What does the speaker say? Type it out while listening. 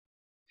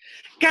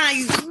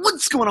Guys,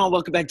 what's going on?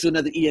 Welcome back to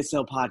another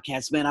ESL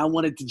podcast, man. I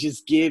wanted to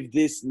just give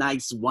this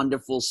nice,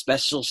 wonderful,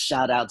 special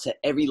shout out to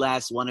every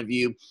last one of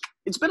you.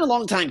 It's been a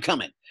long time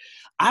coming.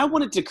 I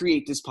wanted to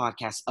create this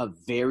podcast a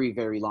very,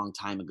 very long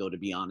time ago, to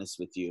be honest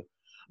with you.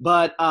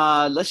 But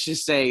let's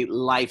just say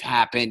life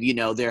happened. You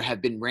know, there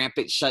have been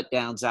rampant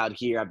shutdowns out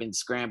here. I've been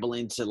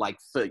scrambling to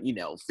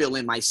fill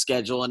in my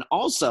schedule, and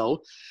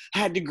also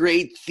had to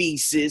grade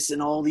thesis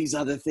and all these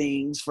other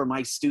things for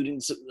my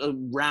students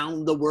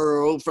around the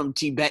world, from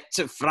Tibet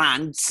to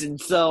France. And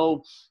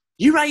so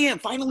here I am,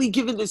 finally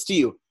giving this to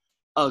you.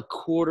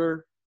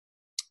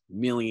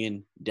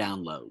 250,000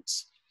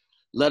 downloads,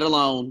 let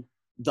alone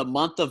the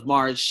month of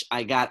March.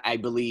 I got, I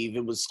believe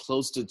it was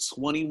close to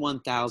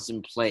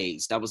 21,000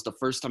 plays. That was the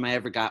first time I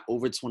ever got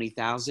over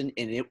 20,000,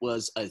 and it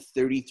was a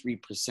 33%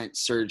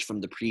 surge from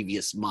the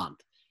previous month.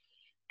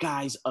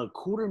 Guys,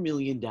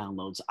 250,000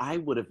 downloads. I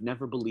would have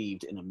never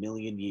believed in a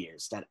million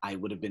years that I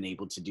would have been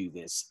able to do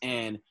this.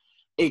 And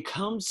it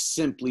comes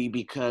simply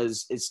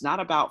because it's not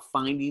about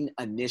finding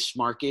a niche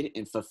market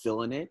and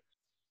fulfilling it.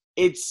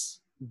 It's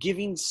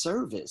giving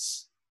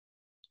service.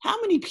 How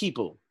many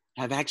people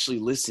have actually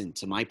listened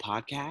to my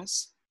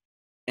podcast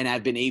and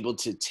I've been able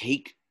to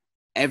take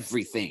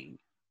everything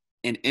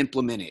and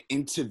implement it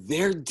into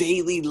their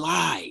daily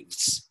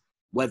lives,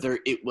 whether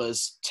it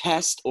was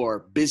test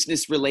or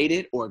business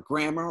related or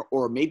grammar,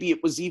 or maybe it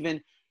was even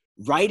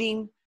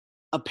writing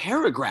a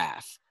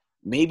paragraph.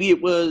 Maybe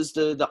it was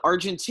the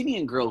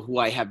Argentinian girl who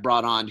I have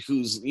brought on,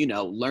 who's,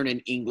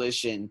 learning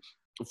English and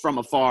from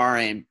afar,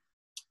 and,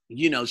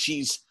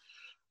 she's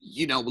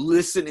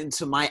listening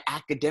to my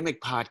academic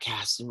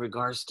podcast in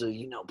regards to,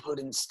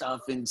 putting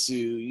stuff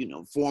into,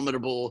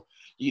 formidable,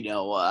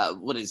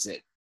 what is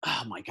it?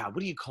 Oh my God,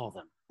 what do you call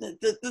them?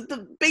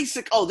 The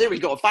basic, there we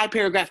go, a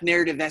 5-paragraph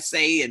narrative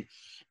essay, and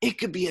it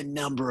could be a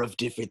number of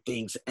different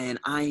things. And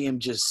I am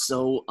just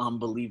so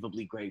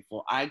unbelievably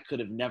grateful. I could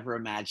have never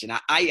imagined.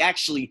 I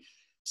actually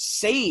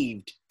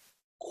saved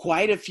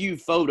quite a few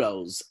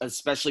photos,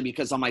 especially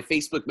because on my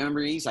Facebook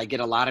memories, I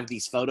get a lot of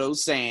these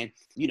photos saying,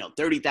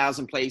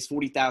 30,000 plays,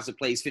 40,000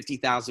 plays,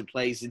 50,000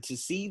 plays. And to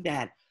see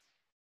that,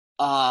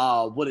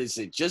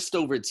 just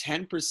over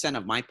 10%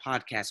 of my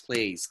podcast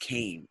plays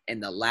came in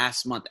the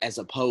last month, as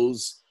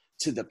opposed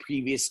to the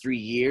previous 3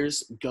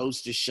 years,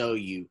 goes to show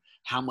you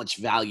how much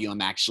value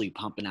I'm actually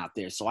pumping out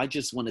there. So I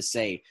just want to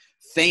say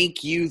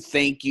thank you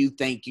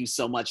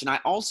so much. And I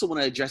also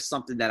want to address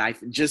something that I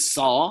just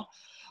saw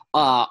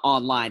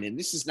online, and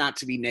this is not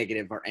to be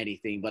negative or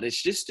anything, but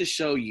it's just to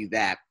show you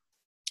that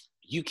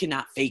you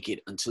cannot fake it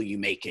until you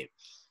make it.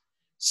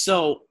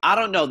 So I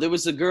don't know, there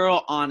was a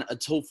girl on a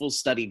TOEFL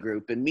study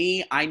group, and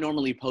I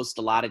normally post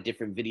a lot of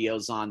different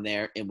videos on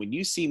there, and when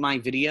you see my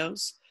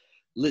videos,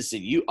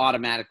 listen, you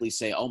automatically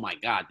say, oh my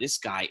God, this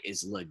guy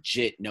is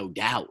legit, no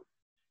doubt,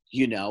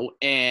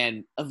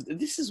 and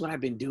this is what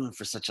I've been doing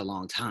for such a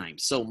long time.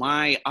 So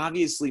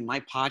obviously my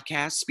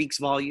podcast speaks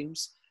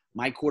volumes.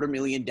 My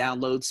 250,000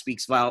 downloads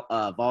speaks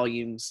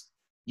volumes.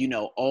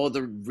 All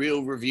the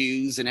real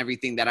reviews and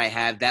everything that I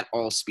have, that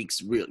all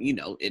speaks real,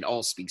 it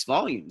all speaks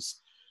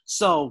volumes.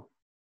 So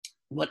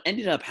what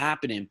ended up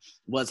happening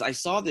was I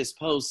saw this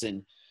post,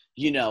 and,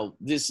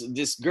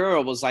 this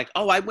girl was like,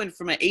 oh, I went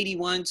from an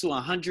 81 to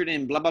 100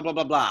 and blah, blah, blah,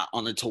 blah, blah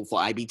on the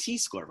TOEFL IBT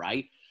score,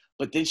 right?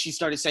 But then she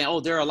started saying, oh,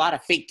 there are a lot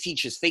of fake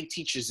teachers.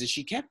 And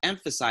she kept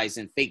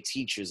emphasizing fake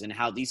teachers and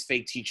how these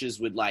fake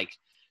teachers would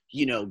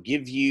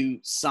give you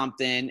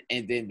something,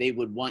 and then they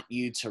would want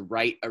you to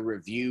write a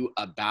review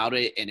about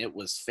it, and it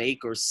was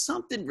fake or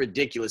something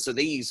ridiculous. So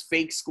they use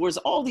fake scores,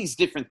 all these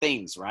different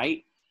things,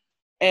 right?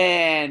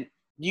 And,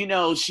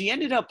 she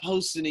ended up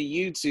posting to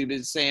YouTube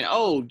and saying,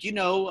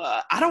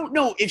 I don't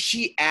know if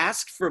she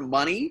asked for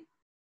money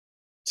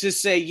to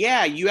say,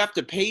 yeah, you have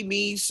to pay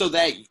me so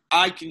that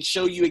I can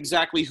show you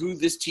exactly who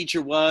this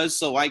teacher was,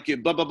 so I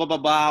could blah, blah, blah, blah,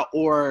 blah,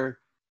 or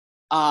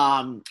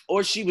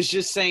she was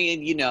just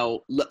saying,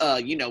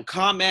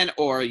 comment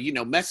or,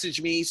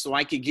 message me so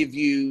I could give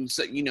you,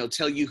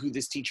 tell you who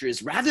this teacher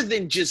is, rather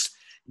than just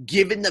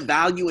giving the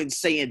value and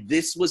saying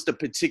this was the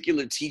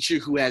particular teacher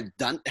who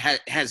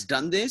has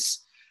done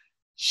this.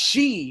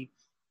 She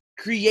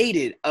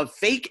created a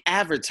fake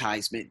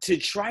advertisement to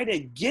try to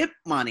get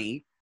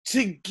money,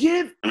 to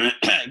give,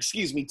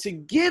 to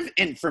give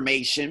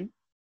information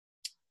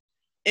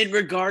in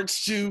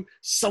regards to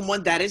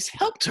someone that has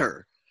helped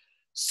her.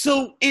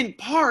 So in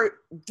part,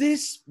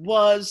 this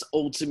was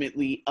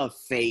ultimately a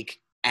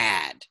fake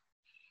ad,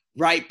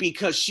 right?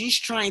 Because she's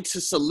trying to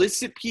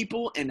solicit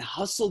people and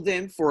hustle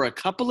them for a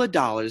couple of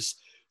dollars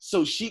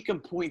so she can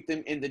point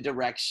them in the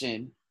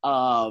direction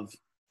of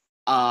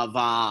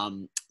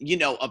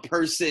a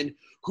person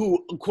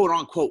who, quote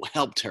unquote,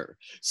 helped her,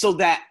 so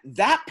that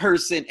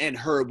person and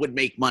her would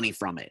make money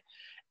from it.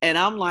 And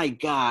I'm like,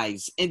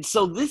 guys, and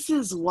so this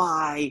is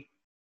why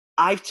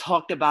I've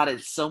talked about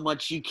it so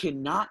much. You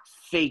cannot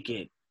fake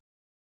it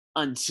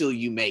until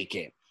you make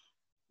it.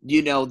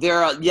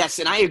 There are, yes,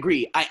 and I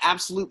agree. I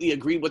absolutely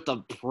agree with the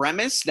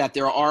premise that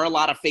there are a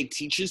lot of fake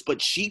teachers,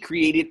 but she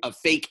created a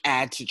fake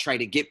ad to try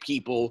to get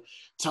people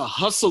to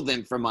hustle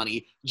them for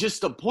money,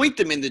 just to point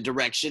them in the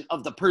direction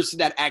of the person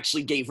that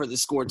actually gave her the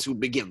score to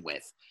begin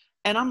with.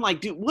 And I'm like,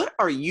 dude, what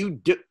are you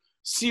doing?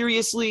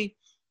 Seriously?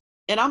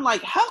 And I'm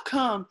like, how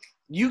come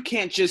you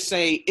can't just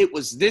say it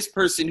was this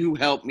person who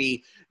helped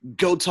me,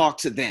 go talk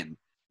to them?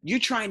 You're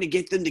trying to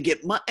get them to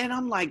get money. And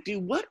I'm like,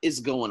 dude, what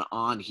is going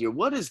on here?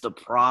 What is the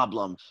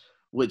problem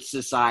with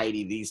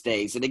society these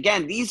days? And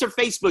again, these are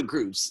Facebook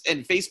groups,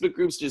 and Facebook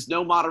groups, there's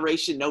no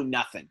moderation, no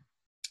nothing.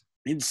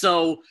 And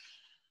so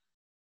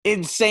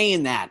in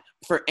saying that,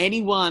 for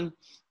anyone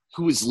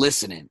who is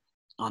listening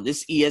on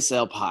this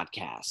ESL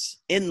podcast,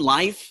 in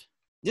life,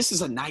 this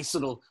is a nice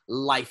little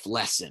life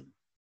lesson.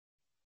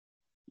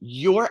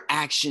 Your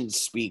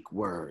actions speak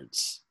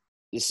words.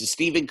 This is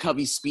Stephen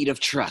Covey's Speed of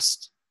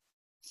Trust.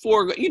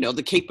 For,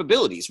 the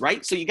capabilities,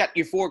 right? So you got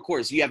your 4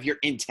 cores. You have your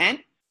intent.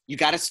 You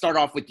got to start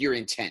off with your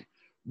intent.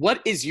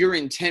 What is your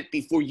intent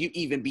before you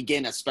even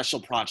begin a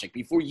special project,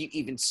 before you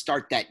even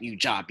start that new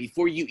job,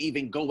 before you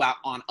even go out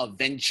on a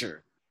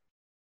venture?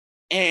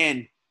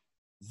 And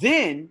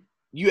then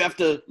you have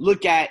to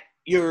look at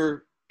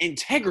your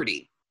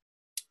integrity.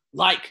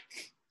 Like,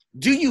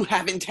 do you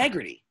have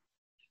integrity?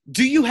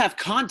 Do you have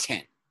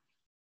content?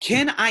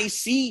 Can I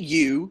see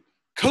you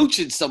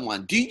coaching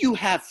someone? Do you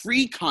have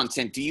free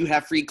content? Do you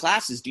have free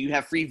classes? Do you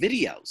have free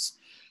videos?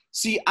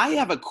 See, I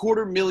have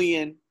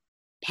 250,000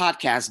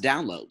 podcast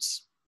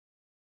downloads.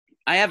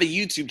 I have a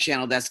YouTube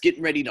channel that's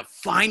getting ready to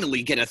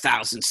finally get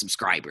 1,000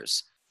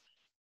 subscribers.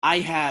 I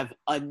have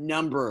a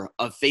number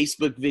of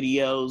Facebook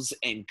videos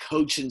and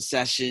coaching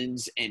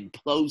sessions and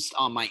posts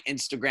on my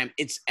Instagram.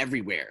 It's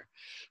everywhere.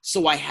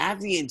 So I have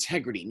the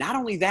integrity. Not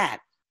only that,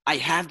 I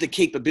have the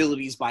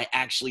capabilities by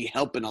actually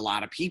helping a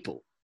lot of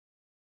people.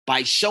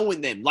 By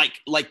showing them,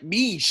 like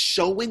me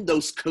showing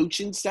those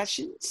coaching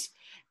sessions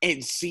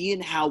and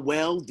seeing how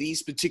well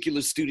these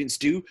particular students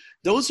do,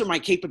 those are my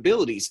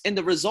capabilities. And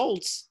the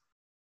results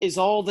is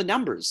all the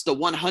numbers, the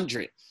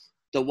 100,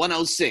 the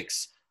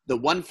 106, the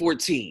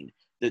 114,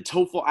 the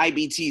TOEFL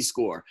IBT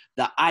score,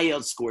 the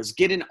IELTS scores,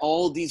 getting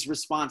all these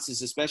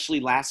responses, especially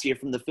last year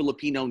from the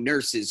Filipino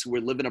nurses who were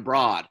living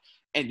abroad.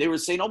 And they were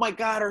saying, oh my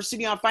God,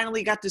 Arsenio, I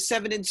finally got to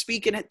 7 in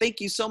speaking. Thank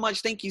you so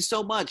much. Thank you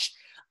so much.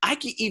 I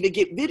can even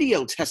get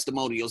video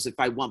testimonials if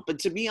I want. But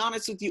to be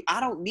honest with you, I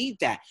don't need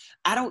that.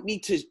 I don't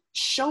need to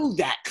show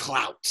that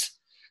clout.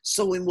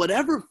 So in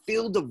whatever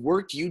field of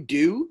work you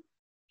do,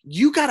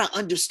 you got to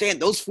understand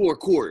those 4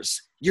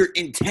 cores. Your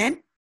intent,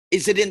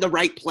 is it in the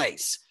right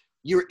place?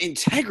 Your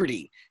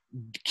integrity,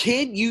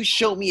 can you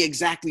show me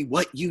exactly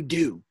what you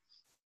do?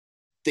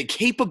 The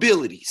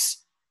capabilities,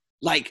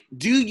 like,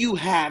 do you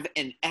have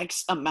an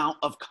X amount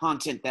of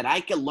content that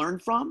I can learn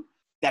from,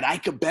 that I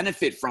could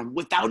benefit from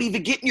without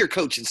even getting your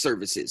coaching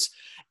services?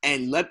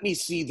 And let me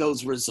see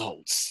those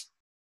results.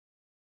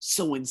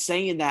 So in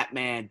saying that,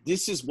 man,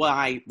 this is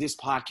why this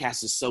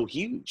podcast is so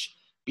huge,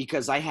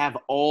 because I have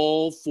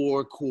all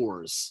 4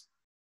 cores.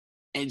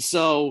 And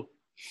so,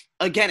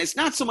 again, it's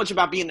not so much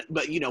about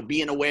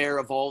being aware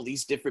of all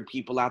these different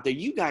people out there.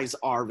 You guys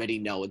already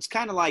know. It's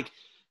kind of like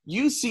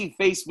you see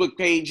Facebook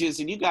pages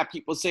and you got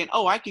people saying,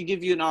 oh, I can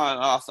give you an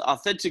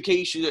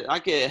authentication. I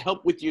can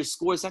help with your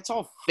scores. That's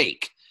all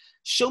fake.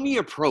 Show me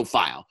your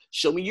profile.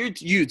 Show me your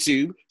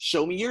YouTube.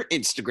 Show me your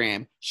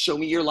Instagram. Show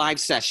me your live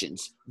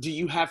sessions. Do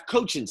you have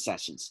coaching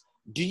sessions?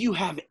 Do you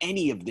have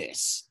any of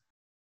this?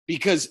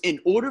 Because in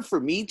order for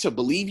me to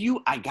believe you,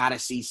 I got to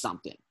see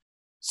something.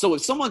 So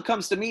if someone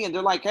comes to me and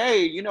they're like,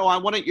 hey, I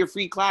wanted your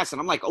free class. And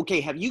I'm like,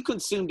 okay, have you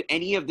consumed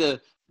any of the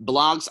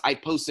blogs I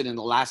posted in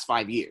the last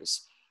 5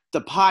 years?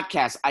 The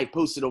podcast I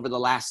posted over the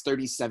last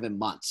 37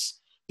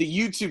 months? The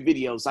YouTube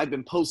videos I've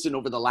been posting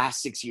over the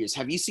last 6 years?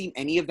 Have you seen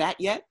any of that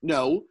yet?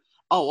 No.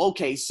 Oh,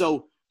 okay.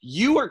 So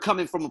you are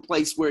coming from a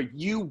place where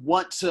you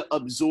want to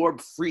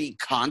absorb free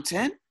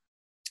content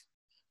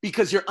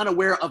because you're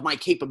unaware of my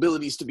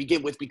capabilities to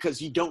begin with,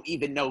 because you don't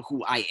even know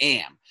who I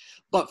am.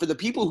 But for the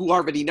people who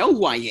already know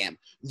who I am,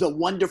 the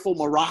wonderful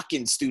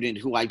Moroccan student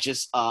who I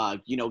just, got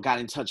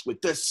in touch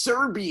with, the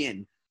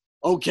Serbian,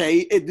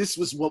 okay, and this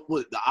was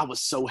I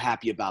was so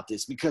happy about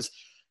this because,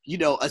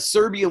 a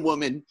Serbian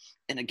woman,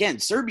 and again,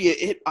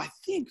 Serbia, I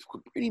think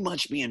pretty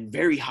much being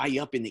very high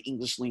up in the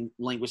English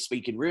language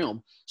speaking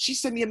realm, she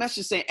sent me a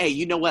message saying, hey,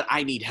 you know what,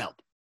 I need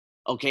help.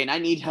 Okay, and I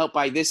need help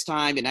by this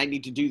time, and I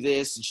need to do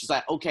this. And she's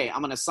like, okay,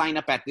 I'm going to sign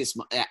up at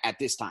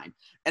this time.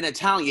 An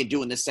Italian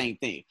doing the same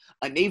thing.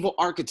 A naval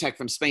architect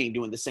from Spain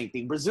doing the same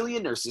thing.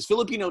 Brazilian nurses,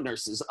 Filipino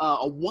nurses.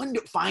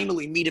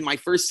 Finally meeting my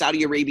first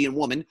Saudi Arabian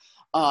woman.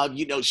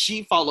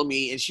 She followed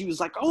me, and she was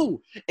like, oh,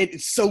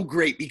 it's so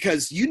great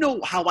because you know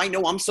how I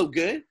know I'm so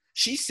good?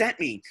 She sent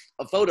me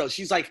a photo.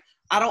 She's like,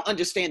 I don't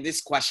understand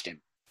this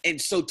question. And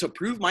so to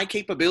prove my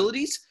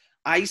capabilities,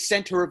 I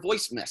sent her a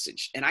voice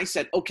message. And I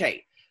said,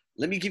 okay,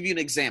 let me give you an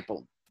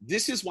example.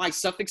 This is why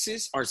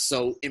suffixes are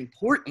so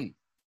important.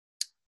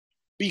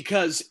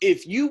 Because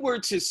if you were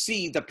to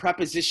see the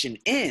preposition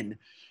in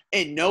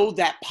and know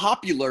that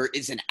popular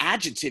is an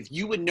adjective,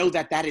 you would know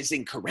that that is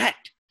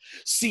incorrect.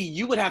 See,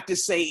 you would have to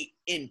say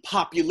in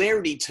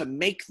popularity to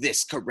make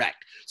this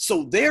correct.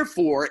 So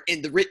therefore,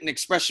 in the written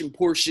expression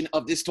portion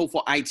of this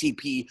TOEFL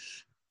ITP,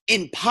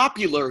 in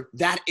popular,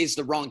 that is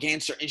the wrong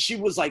answer. And she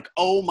was like,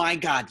 oh my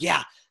God,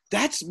 yeah,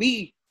 that's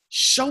me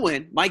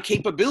showing my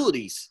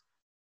capabilities.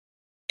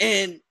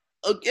 And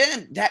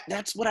again,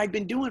 that's what I've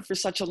been doing for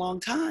such a long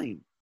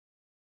time.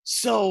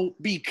 So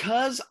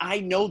because I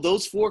know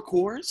those four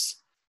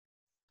cores,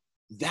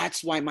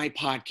 that's why my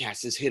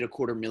podcast has hit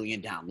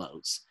 250,000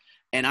 downloads.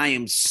 And I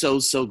am so,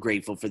 so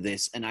grateful for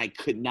this. And I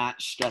could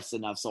not stress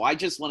enough. So I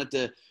just wanted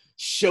to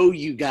show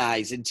you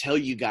guys and tell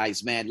you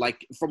guys, man,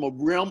 like from a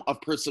realm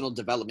of personal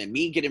development,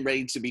 me getting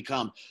ready to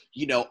become,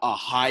 a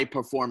high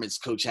performance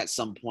coach at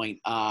some point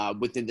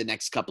within the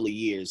next couple of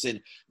years, and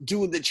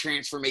doing the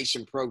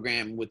transformation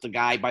program with a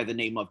guy by the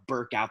name of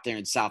Burke out there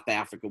in South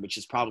Africa, which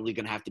is probably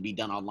going to have to be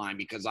done online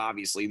because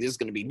obviously there's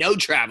going to be no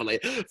traveling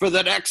for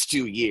the next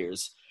 2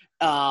 years.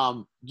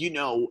 In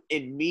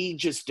me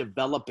just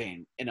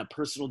developing in a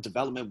personal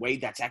development way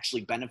that's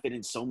actually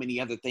benefiting so many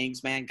other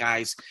things, man,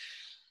 guys,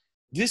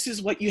 this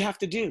is what you have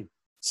to do.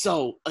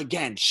 So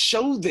again,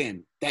 show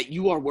them that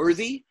you are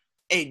worthy,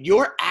 and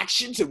your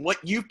actions and what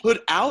you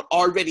put out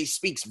already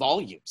speaks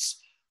volumes,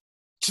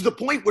 to the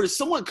point where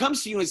someone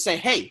comes to you and say,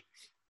 hey,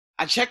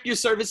 I checked your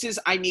services.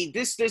 I need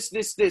this.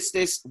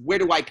 Where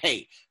do I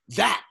pay?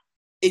 That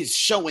is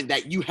showing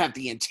that you have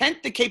the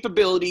intent, the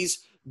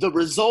capabilities, the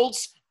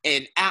results,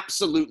 and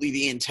absolutely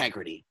the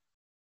integrity,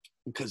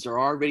 because they're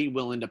already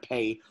willing to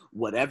pay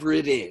whatever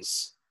it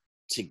is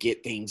to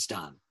get things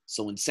done.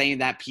 So in saying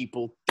that,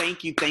 people,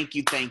 thank you.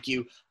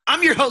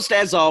 I'm your host,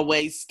 as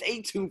always.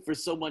 Stay tuned for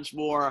so much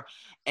more.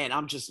 And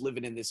I'm just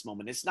living in this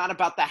moment. It's not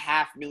about the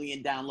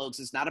 500,000 downloads.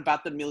 It's not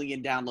about the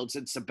 1,000,000 downloads.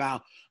 It's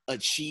about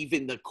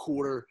achieving the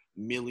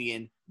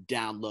 250,000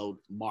 download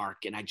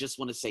mark. And I just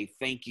want to say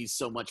thank you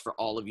so much for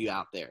all of you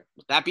out there.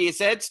 With that being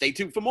said, stay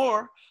tuned for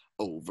more.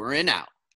 Over and out.